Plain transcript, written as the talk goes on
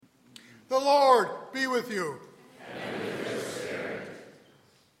The Lord be with you. And with your spirit.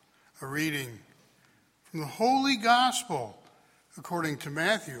 A reading from the Holy Gospel according to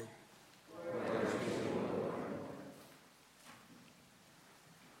Matthew.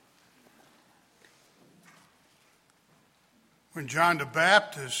 When John the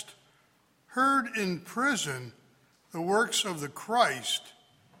Baptist heard in prison the works of the Christ,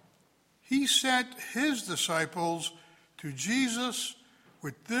 he sent his disciples to Jesus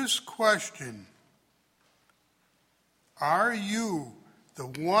with this question: Are you the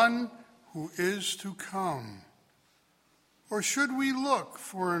one who is to come, or should we look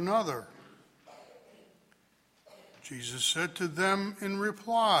for another? Jesus said to them in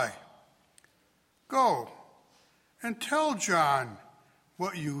reply, Go and tell John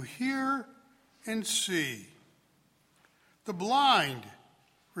what you hear and see. The blind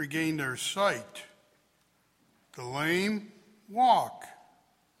regain their sight. The lame walk.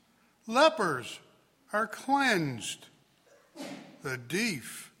 Lepers are cleansed. The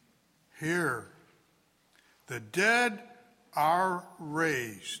deaf hear. The dead are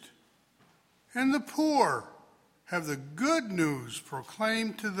raised. And the poor have the good news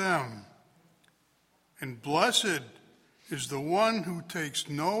proclaimed to them. And blessed is the one who takes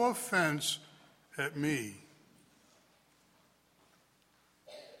no offense at me.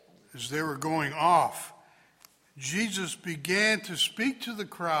 As they were going off, Jesus began to speak to the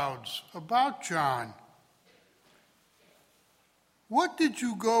crowds about John. What did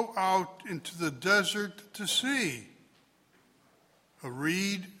you go out into the desert to see? A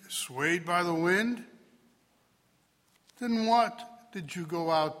reed swayed by the wind? Then what did you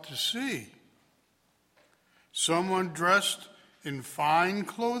go out to see? Someone dressed in fine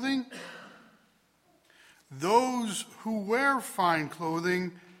clothing? Those who wear fine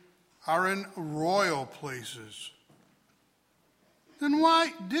clothing are in royal places. Then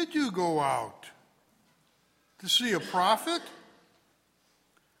why did you go out? To see a prophet?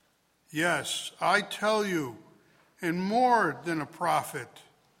 Yes, I tell you, and more than a prophet.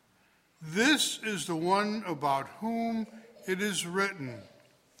 This is the one about whom it is written,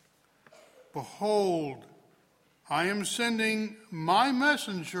 Behold, I am sending my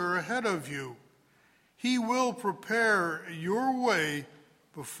messenger ahead of you. He will prepare your way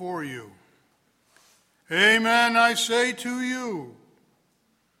before you. Amen, I say to you,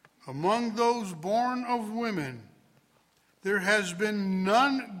 among those born of women, there has been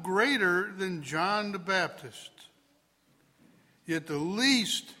none greater than John the Baptist. Yet the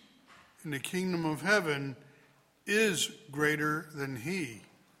least in the kingdom of heaven is greater than he.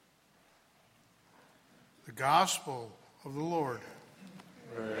 The Gospel of the Lord.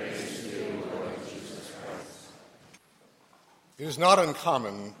 Praise to you, Lord Jesus Christ. It is not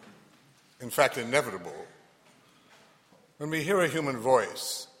uncommon, in fact inevitable, when we hear a human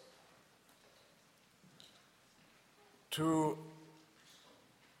voice to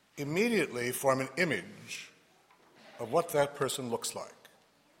immediately form an image of what that person looks like.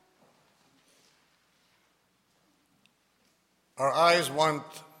 Our eyes want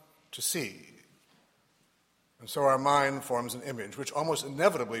to see, and so our mind forms an image which almost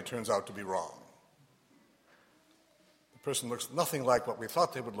inevitably turns out to be wrong. The person looks nothing like what we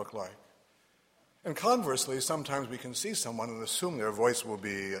thought they would look like. And conversely, sometimes we can see someone and assume their voice will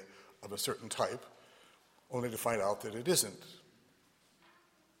be of a certain type, only to find out that it isn't.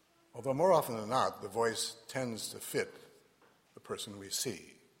 Although more often than not, the voice tends to fit the person we see.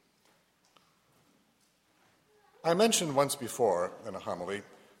 I mentioned once before in a homily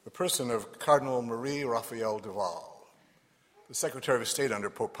the person of Cardinal Marie Raphael Duval, the Secretary of State under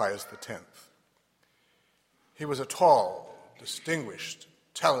Pope Pius X. He was a tall, distinguished,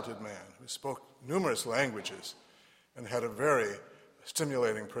 talented man who spoke numerous languages and had a very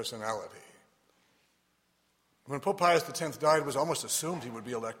stimulating personality. When Pope Pius X died, it was almost assumed he would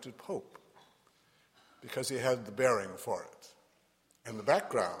be elected Pope because he had the bearing for it, and the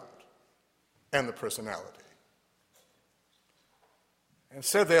background, and the personality.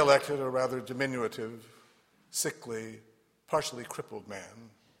 Instead, they elected a rather diminutive, sickly, partially crippled man,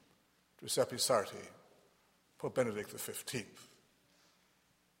 Giuseppe Sarti, Pope Benedict XV.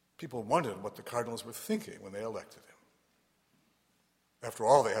 People wondered what the cardinals were thinking when they elected him. After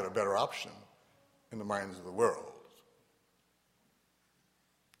all, they had a better option in the minds of the world.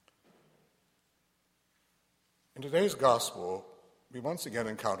 In today's gospel, we once again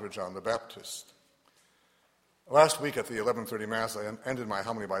encounter John the Baptist. Last week at the 11:30 Mass, I ended my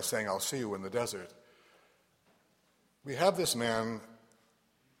homily by saying, I'll see you in the desert. We have this man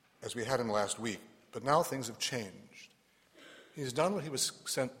as we had him last week, but now things have changed. He's done what he was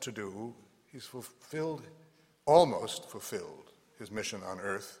sent to do. He's almost fulfilled his mission on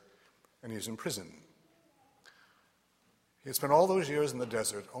earth, and he's in prison. He had spent all those years in the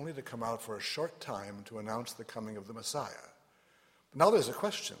desert only to come out for a short time to announce the coming of the Messiah. But now there's a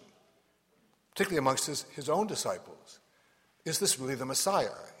question, particularly amongst his own disciples. Is this really the Messiah?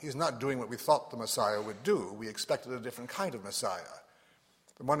 He's not doing what we thought the Messiah would do. We expected a different kind of Messiah.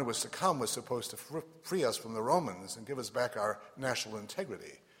 The one who was to come was supposed to free us from the Romans and give us back our national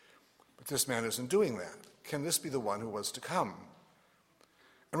integrity. But this man isn't doing that. Can this be the one who was to come?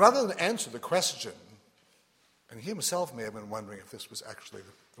 And rather than answer the question, and he himself may have been wondering if this was actually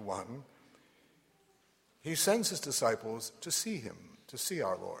the one, he sends his disciples to see him, to see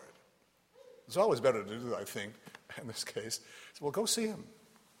our Lord. It's always better to do that, I think, in this case. So, well, go see him.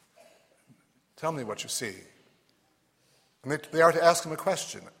 Tell me what you see. And they are to ask him a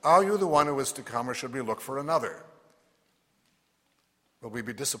question. Are you the one who is to come, or should we look for another? Will we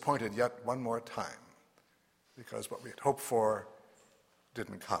be disappointed yet one more time? Because what we had hoped for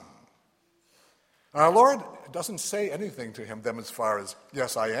didn't come. And our Lord doesn't say anything to them as far as,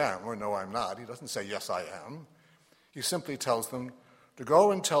 yes, I am, or no, I'm not. He doesn't say, yes, I am. He simply tells them to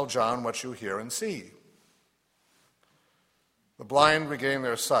go and tell John what you hear and see. The blind regain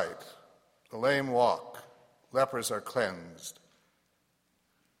their sight. The lame walk. Lepers are cleansed.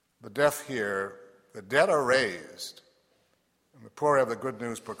 The deaf hear. The dead are raised. And the poor have the good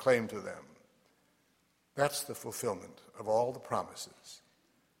news proclaimed to them. That's the fulfillment of all the promises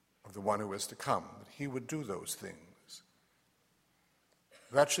of the one who is to come, that he would do those things.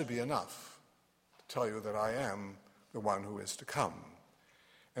 That should be enough to tell you that I am the one who is to come.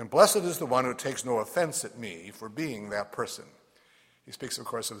 And blessed is the one who takes no offense at me for being that person. He speaks, of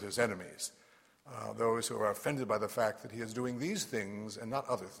course, of his enemies, those who are offended by the fact that he is doing these things and not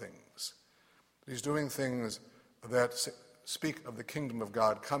other things. He's doing things that speak of the kingdom of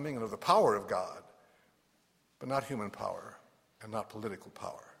God coming and of the power of God, but not human power and not political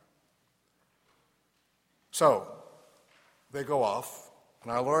power. So, they go off,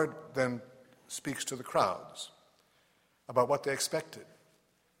 and our Lord then speaks to the crowds about what they expected.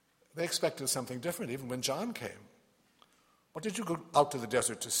 They expected something different even when John came. What did you go out to the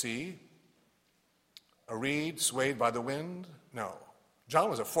desert to see? A reed swayed by the wind? No. John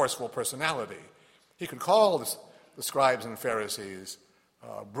was a forceful personality. He could call the scribes and Pharisees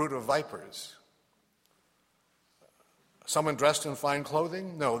brood of vipers. Someone dressed in fine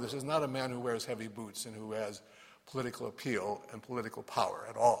clothing? No, this is not a man who wears heavy boots and who has political appeal and political power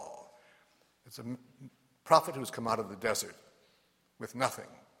at all. It's a prophet who's come out of the desert with nothing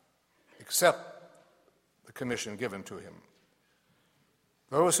except the commission given to him.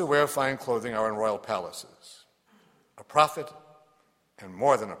 Those who wear fine clothing are in royal palaces. A prophet and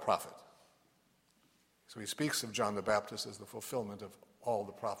more than a prophet. So he speaks of John the Baptist as the fulfillment of all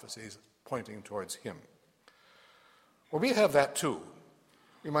the prophecies pointing towards him. Well, we have that too.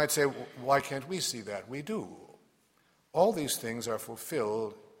 We might say, why can't we see that? We do. All these things are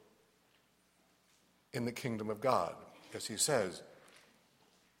fulfilled in the kingdom of God, as he says.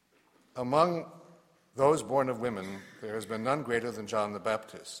 Among those born of women, there has been none greater than John the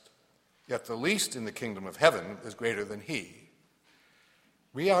Baptist. Yet the least in the kingdom of heaven is greater than he.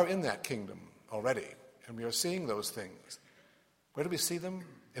 We are in that kingdom already, and we are seeing those things. Where do we see them?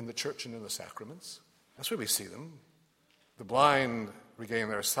 In the church and in the sacraments. That's where we see them. The blind regain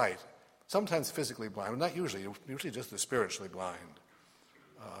their sight, sometimes physically blind, but not usually just the spiritually blind.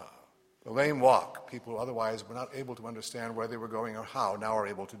 The lame walk. People otherwise were not able to understand where they were going or how, now are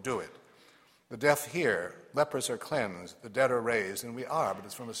able to do it. The deaf hear. Lepers are cleansed. The dead are raised. And we are, but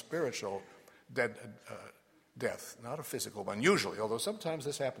it's from a spiritual death, not a physical one, usually, although sometimes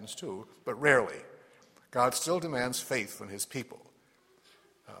this happens too, but rarely. God still demands faith from his people.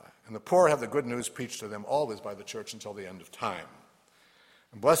 And the poor have the good news preached to them always by the church until the end of time.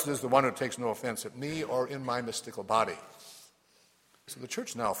 And blessed is the one who takes no offense at me or in my mystical body. So the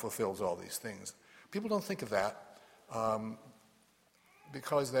church now fulfills all these things. People don't think of that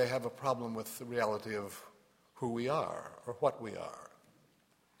because they have a problem with the reality of who we are or what we are.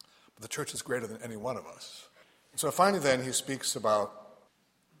 But the church is greater than any one of us. So finally then he speaks about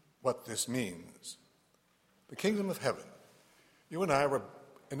what this means. The kingdom of heaven. You and I were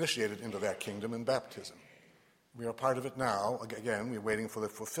initiated into that kingdom in baptism. We are part of it now. Again, we're waiting for the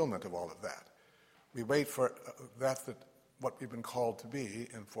fulfillment of all of that. We wait for what we've been called to be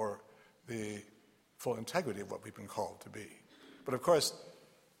and for the full integrity of what we've been called to be. But of course,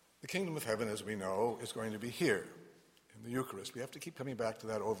 the kingdom of heaven, as we know, is going to be here in the Eucharist. We have to keep coming back to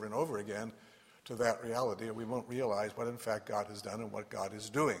that over and over again, to that reality, or we won't realize what in fact God has done and what God is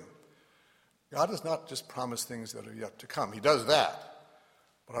doing. God does not just promise things that are yet to come. He does that.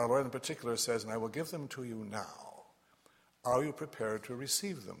 But our Lord in particular says, and I will give them to you now. Are you prepared to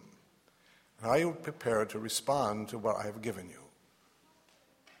receive them? And are you prepared to respond to what I have given you?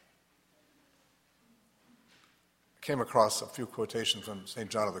 I came across a few quotations from St.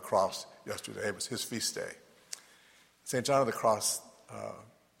 John of the Cross yesterday. It was his feast day. St. John of the Cross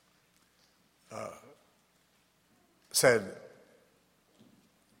said,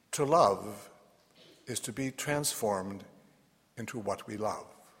 "To love is to be transformed into what we love."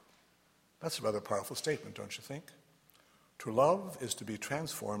 That's a rather powerful statement, don't you think? To love is to be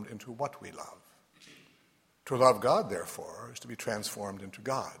transformed into what we love. To love God, therefore, is to be transformed into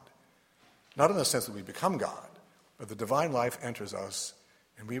God. Not in the sense that we become God, but the divine life enters us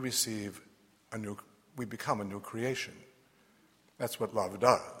and we become a new creation. That's what love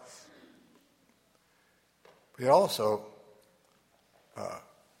does. But he also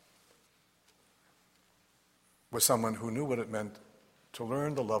was someone who knew what it meant to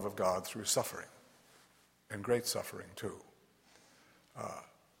learn the love of God through suffering, and great suffering too.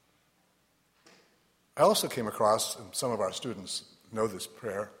 I also came across, and some of our students know this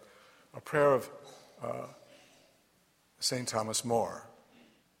prayer, a prayer of St. Thomas More,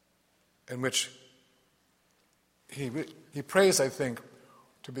 in which he prays, I think,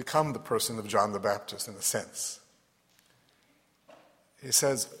 to become the person of John the Baptist in a sense. He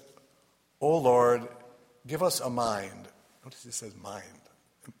says, "O Lord, give us a mind," notice he says mind,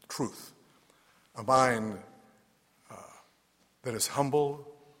 truth, a mind that is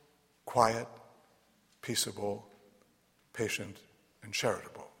humble, quiet, peaceable, patient, and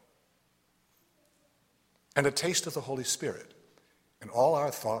charitable. And a taste of the Holy Spirit in all our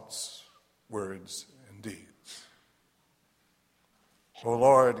thoughts, words, and deeds. O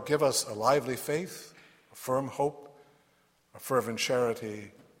Lord, give us a lively faith, a firm hope, a fervent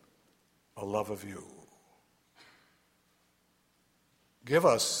charity, a love of you. Give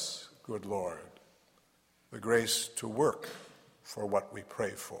us, good Lord, the grace to work for what we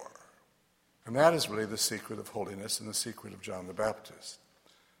pray for. And that is really the secret of holiness and the secret of John the Baptist.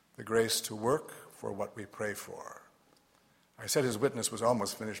 The grace to work for what we pray for. I said his witness was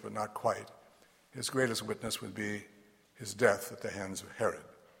almost finished, but not quite. His greatest witness would be his death at the hands of Herod.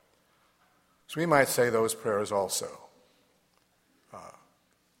 So we might say those prayers also.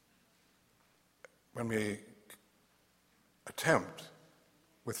 When we attempt,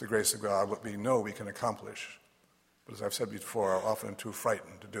 with the grace of God, what we know we can accomplish, but as I've said before, are often too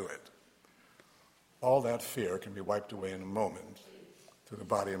frightened to do it. All that fear can be wiped away in a moment through the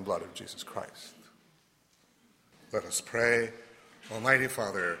body and blood of Jesus Christ. Let us pray. Almighty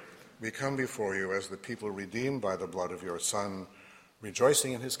Father, we come before you as the people redeemed by the blood of your Son,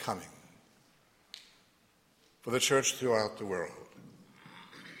 rejoicing in his coming. For the church throughout the world,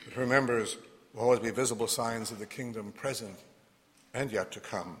 that her members will always be visible signs of the kingdom present and yet to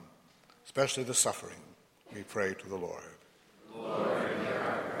come, especially the suffering, we pray to the Lord. Lord, hear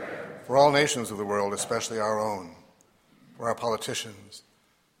our prayer. For all nations of the world, especially our own, for our politicians,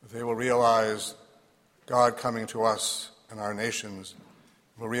 that they will realize God coming to us and our nations,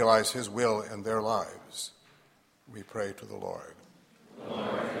 will realize his will in their lives, we pray to the Lord.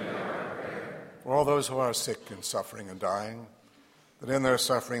 Lord, hear our prayer. For all those who are sick and suffering and dying, that in their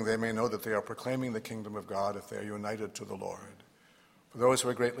suffering they may know that they are proclaiming the kingdom of God if they are united to the Lord. For those who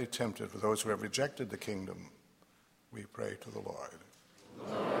are greatly tempted, for those who have rejected the kingdom, we pray to the Lord.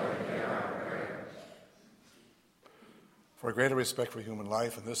 Lord, hear our prayer. For a greater respect for human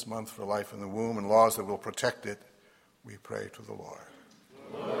life, and this month for life in the womb and laws that will protect it, we pray to the Lord.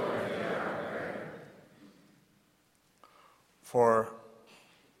 Lord, hear our prayer. For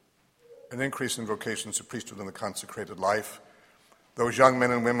an increase in vocations to priesthood and the consecrated life, those young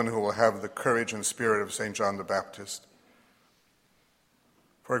men and women who will have the courage and spirit of St. John the Baptist,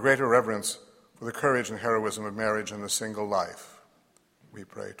 for a greater reverence for the courage and heroism of marriage and the single life, we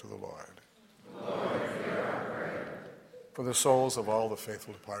pray to the Lord. Lord, hear our prayer. For the souls of all the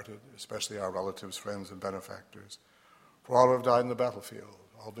faithful departed, especially our relatives, friends, and benefactors, for all who have died in the battlefield,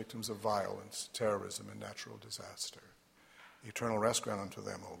 all victims of violence, terrorism, and natural disaster, eternal rest grant unto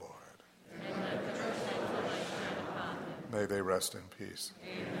them, O Lord. May they rest in peace.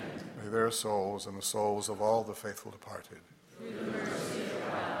 Amen. May their souls and the souls of all the faithful departed, Through the mercy of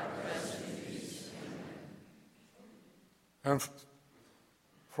God, rest in peace. and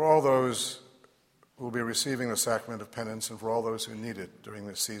for all those who will be receiving the sacrament of penance, and for all those who need it during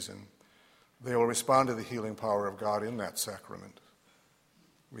this season, they will respond to the healing power of God in that sacrament.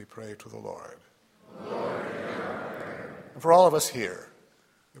 We pray to the Lord. Lord, hear our prayer. And for all of us here,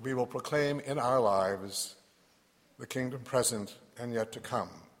 that we will proclaim in our lives the kingdom present and yet to come.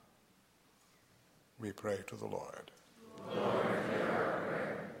 We pray to the Lord. Lord, hear our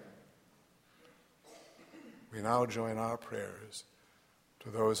prayer. We now join our prayers to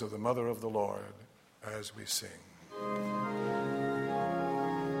those of the Mother of the Lord as we sing.